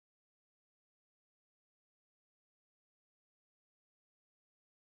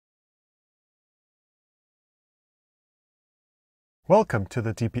Welcome to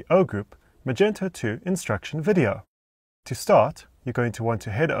the DPO Group Magento 2 instruction video. To start, you're going to want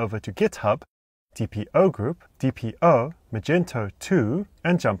to head over to GitHub, DPO Group, DPO, Magento 2,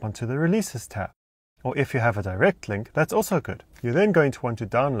 and jump onto the Releases tab. Or if you have a direct link, that's also good. You're then going to want to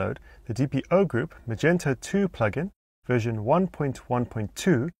download the DPO Group Magento 2 plugin, version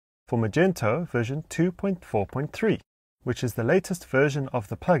 1.1.2 for Magento version 2.4.3, which is the latest version of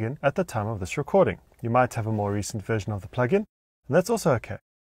the plugin at the time of this recording. You might have a more recent version of the plugin, and that's also okay.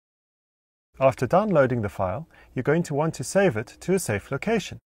 After downloading the file, you're going to want to save it to a safe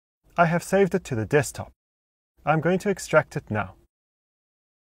location. I have saved it to the desktop. I'm going to extract it now.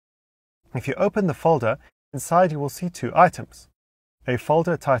 If you open the folder, inside you will see two items, a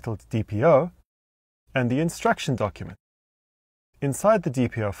folder titled DPO and the instruction document. Inside the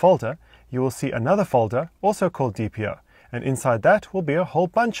DPO folder, you will see another folder also called DPO, and inside that will be a whole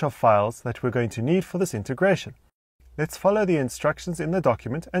bunch of files that we're going to need for this integration. Let's follow the instructions in the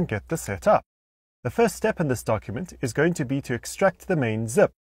document and get this set up. The first step in this document is going to be to extract the main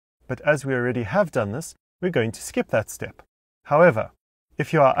zip, but as we already have done this, we're going to skip that step. However,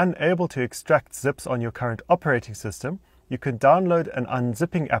 if you are unable to extract zips on your current operating system, you can download an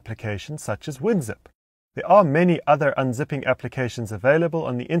unzipping application such as WinZip. There are many other unzipping applications available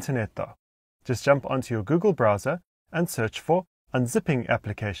on the internet though. Just jump onto your Google browser and search for unzipping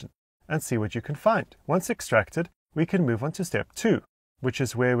application and see what you can find. Once extracted, we can move on to step 2, which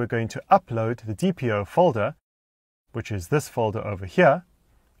is where we're going to upload the DPO folder, which is this folder over here,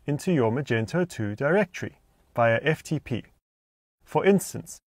 into your Magento 2 directory via FTP. For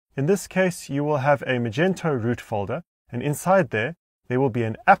instance, in this case, you will have a Magento root folder, and inside there will be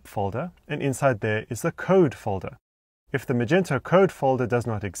an app folder, and inside there is the code folder. If the Magento code folder does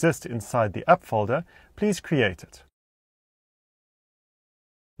not exist inside the app folder, please create it.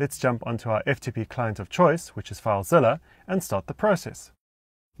 Let's jump onto our FTP client of choice, which is FileZilla, and start the process.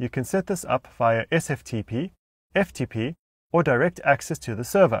 You can set this up via SFTP, FTP, or direct access to the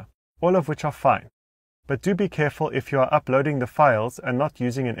server, all of which are fine. But do be careful if you are uploading the files and not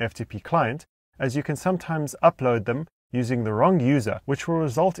using an FTP client, as you can sometimes upload them using the wrong user, which will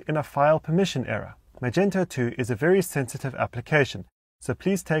result in a file permission error. Magento 2 is a very sensitive application, so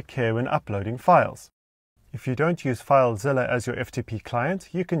please take care when uploading files. If you don't use FileZilla as your FTP client,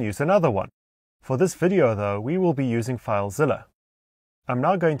 you can use another one. For this video though, we will be using FileZilla. I'm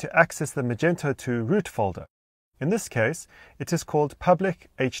now going to access the Magento 2 root folder. In this case, it is called public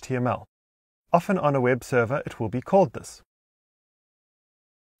HTML. Often on a web server, it will be called this.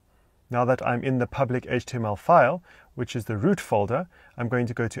 Now that I'm in the public HTML file, which is the root folder, I'm going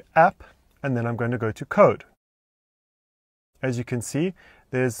to go to app, and then I'm going to go to code. As you can see,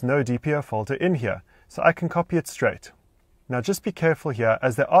 there's no DPO folder in here, so I can copy it straight. Now just be careful here,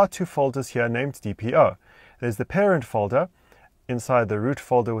 as there are two folders here named DPO. There's the parent folder inside the root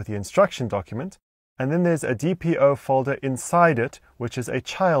folder with the instruction document, and then there's a DPO folder inside it, which is a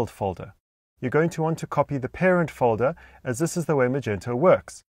child folder. You're going to want to copy the parent folder, as this is the way Magento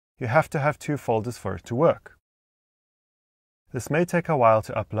works. You have to have two folders for it to work. This may take a while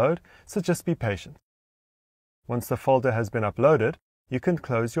to upload, so just be patient. Once the folder has been uploaded, you can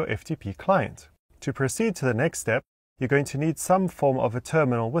close your FTP client. To proceed to the next step, you're going to need some form of a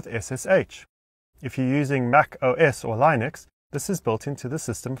terminal with SSH. If you're using Mac OS or Linux, this is built into the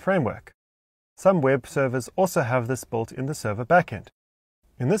system framework. Some web servers also have this built in the server backend.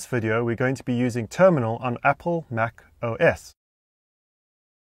 In this video, we're going to be using Terminal on Apple Mac OS.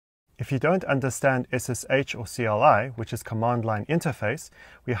 If you don't understand SSH or CLI, which is command line interface,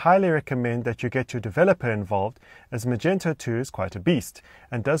 we highly recommend that you get your developer involved, as Magento 2 is quite a beast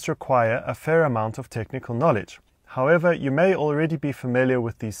and does require a fair amount of technical knowledge. However, you may already be familiar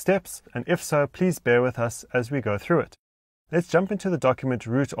with these steps, and if so, please bear with us as we go through it. Let's jump into the document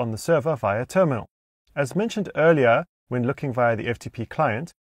root on the server via terminal. As mentioned earlier, when looking via the FTP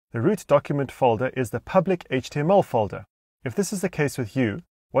client, the root document folder is the public HTML folder. If this is the case with you,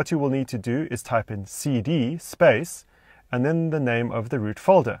 what you will need to do is type in cd space and then the name of the root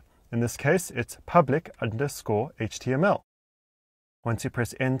folder. In this case, it's public_HTML. Once you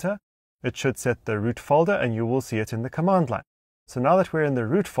press enter, it should set the root folder and you will see it in the command line. So now that we're in the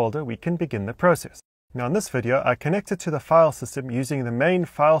root folder, we can begin the process. Now in this video, I connected to the file system using the main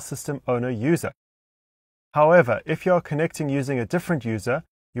file system owner user. However, if you are connecting using a different user,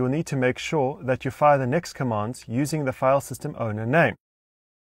 you will need to make sure that you fire the next commands using the file system owner name.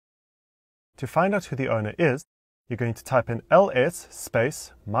 To find out who the owner is, you're going to type in ls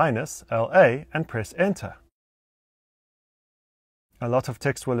space -la and press enter. A lot of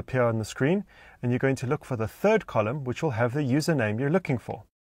text will appear on the screen, and you're going to look for the third column, which will have the username you're looking for.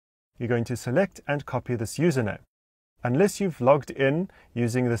 You're going to select and copy this username. unless you've logged in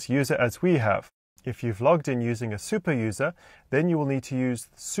using this user as we have. If you've logged in using a super user, then you will need to use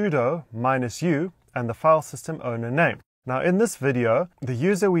sudo -u and the file system owner name. Now in this video, the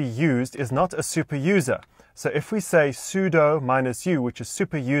user we used is not a super user. So if we say sudo -u, which is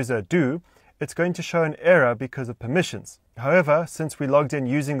super user do, it's going to show an error because of permissions. However, since we logged in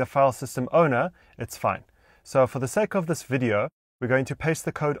using the file system owner, it's fine. So for the sake of this video, we're going to paste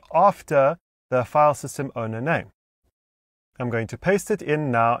the code after the file system owner name. I'm going to paste it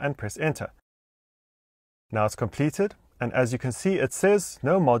in now and press enter. Now it's completed, and as you can see, it says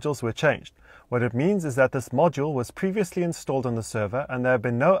no modules were changed. What it means is that this module was previously installed on the server and there have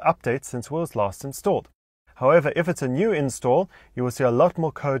been no updates since it was last installed. However, if it's a new install, you will see a lot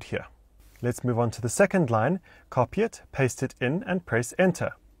more code here. Let's move on to the second line, copy it, paste it in and press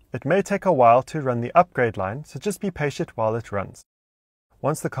enter. It may take a while to run the upgrade line, so just be patient while it runs.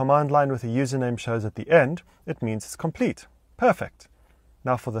 Once the command line with a username shows at the end, it means it's complete. Perfect.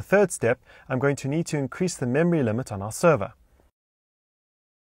 Now for the third step, I'm going to need to increase the memory limit on our server.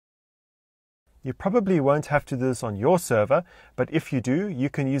 You probably won't have to do this on your server, but if you do,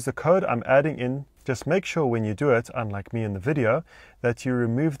 you can use the code I'm adding in. Just make sure when you do it, unlike me in the video, that you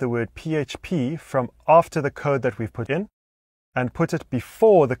remove the word PHP from after the code that we've put in and put it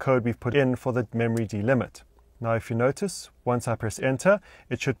before the code we've put in for the memory delimit. Now if you notice, once I press enter,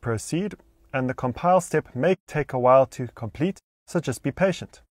 it should proceed, and the compile step may take a while to complete, so just be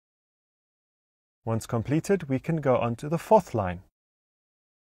patient. Once completed, we can go on to the fourth line.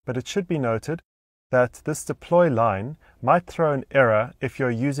 But it should be noted that this deploy line might throw an error if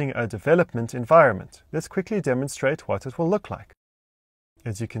you're using a development environment. Let's quickly demonstrate what it will look like.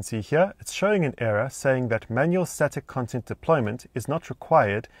 As you can see here, it's showing an error saying that manual static content deployment is not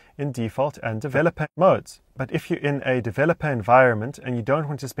required in default and developer modes. But if you're in a developer environment and you don't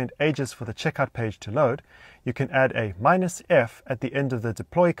want to spend ages for the checkout page to load, you can add a -f at the end of the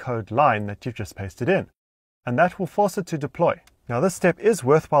deploy code line that you've just pasted in, and that will force it to deploy. Now this step is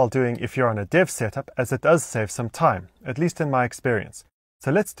worthwhile doing if you're on a dev setup, as it does save some time, at least in my experience.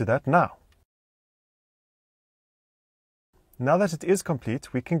 So let's do that now. Now that it is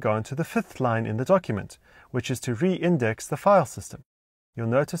complete, we can go on to the fifth line in the document, which is to re-index the file system. You'll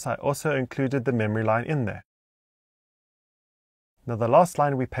notice I also included the memory line in there. Now the last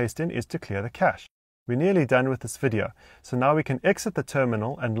line we paste in is to clear the cache. We're nearly done with this video, so now we can exit the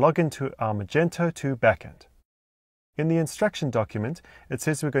terminal and log into our Magento 2 backend. In the instruction document, it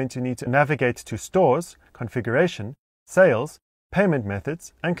says we're going to need to navigate to Stores, Configuration, Sales, Payment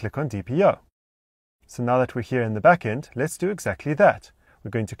Methods, and click on DPO. So now that we're here in the backend, let's do exactly that.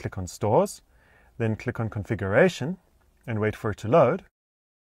 We're going to click on Stores, then click on Configuration, and wait for it to load.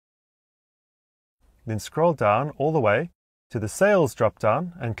 Then scroll down all the way to the Sales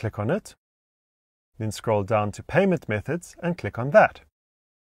drop-down and click on it. Then scroll down to Payment Methods and click on that.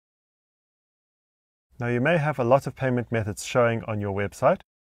 Now you may have a lot of payment methods showing on your website,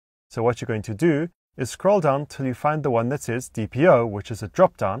 so what you're going to do is scroll down till you find the one that says DPO, which is a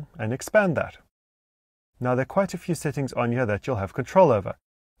drop-down, and expand that. Now there are quite a few settings on here that you'll have control over.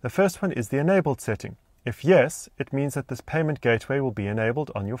 The first one is the enabled setting. If yes, it means that this payment gateway will be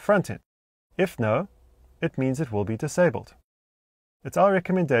enabled on your front end. If no, it means it will be disabled. It's our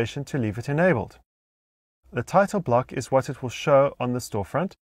recommendation to leave it enabled. The title block is what it will show on the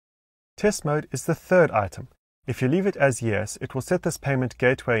storefront. Test mode is the third item. If you leave it as yes, it will set this payment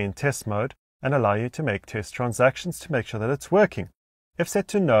gateway in test mode and allow you to make test transactions to make sure that it's working. If set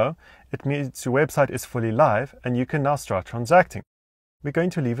to no, it means your website is fully live and you can now start transacting. We're going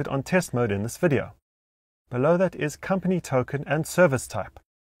to leave it on test mode in this video. Below that is company token and service type.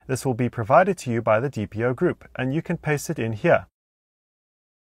 This will be provided to you by the DPO group and you can paste it in here.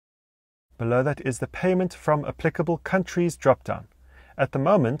 Below that is the payment from applicable countries dropdown. At the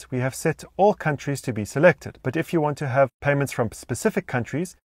moment, we have set all countries to be selected, but if you want to have payments from specific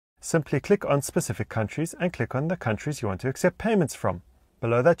countries, simply click on specific countries and click on the countries you want to accept payments from.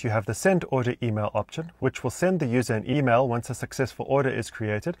 Below that, you have the send order email option, which will send the user an email once a successful order is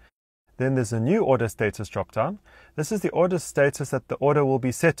created. Then there's a new order status dropdown. This is the order status that the order will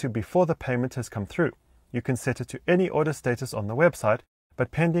be set to before the payment has come through. You can set it to any order status on the website,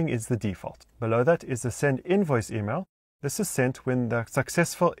 but pending is the default. Below that is the send invoice email. This is sent when the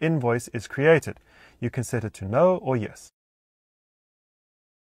successful invoice is created. You can set it to no or yes.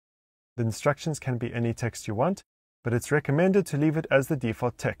 The instructions can be any text you want, but it's recommended to leave it as the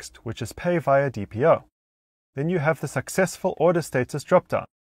default text, which is pay via DPO. Then you have the successful order status dropdown.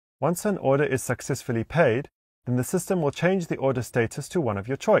 Once an order is successfully paid, then the system will change the order status to one of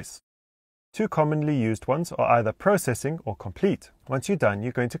your choice. Two commonly used ones are either processing or complete. Once you're done,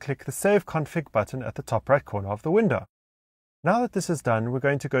 you're going to click the Save Config button at the top right corner of the window. Now that this is done, we're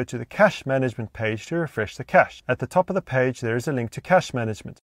going to go to the cache management page to refresh the cache. At the top of the page, there is a link to cache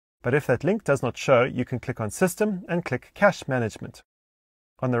management. But if that link does not show, you can click on System and click Cache Management.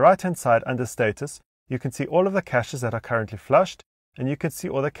 On the right-hand side under Status, you can see all of the caches that are currently flushed, and you can see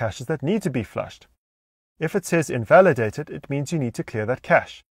all the caches that need to be flushed. If it says invalidated, it means you need to clear that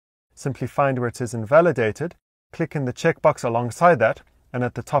cache. Simply find where it says invalidated, click in the checkbox alongside that, and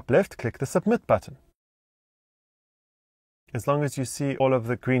at the top left, click the Submit button. As long as you see all of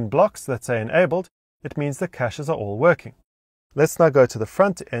the green blocks that say enabled, it means the caches are all working. Let's now go to the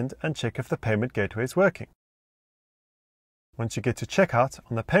front end and check if the payment gateway is working. Once you get to checkout,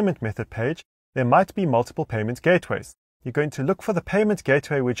 on the payment method page, there might be multiple payment gateways. You're going to look for the payment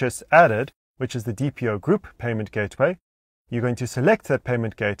gateway we just added, which is the DPO Group Payment Gateway. You're going to select that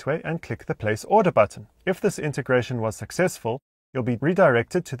payment gateway and click the Place Order button. If this integration was successful, you'll be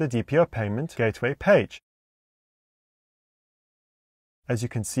redirected to the DPO Payment Gateway page. As you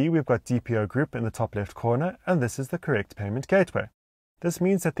can see, we've got DPO Group in the top left corner, and this is the correct payment gateway. This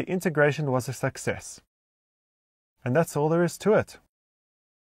means that the integration was a success. And that's all there is to it.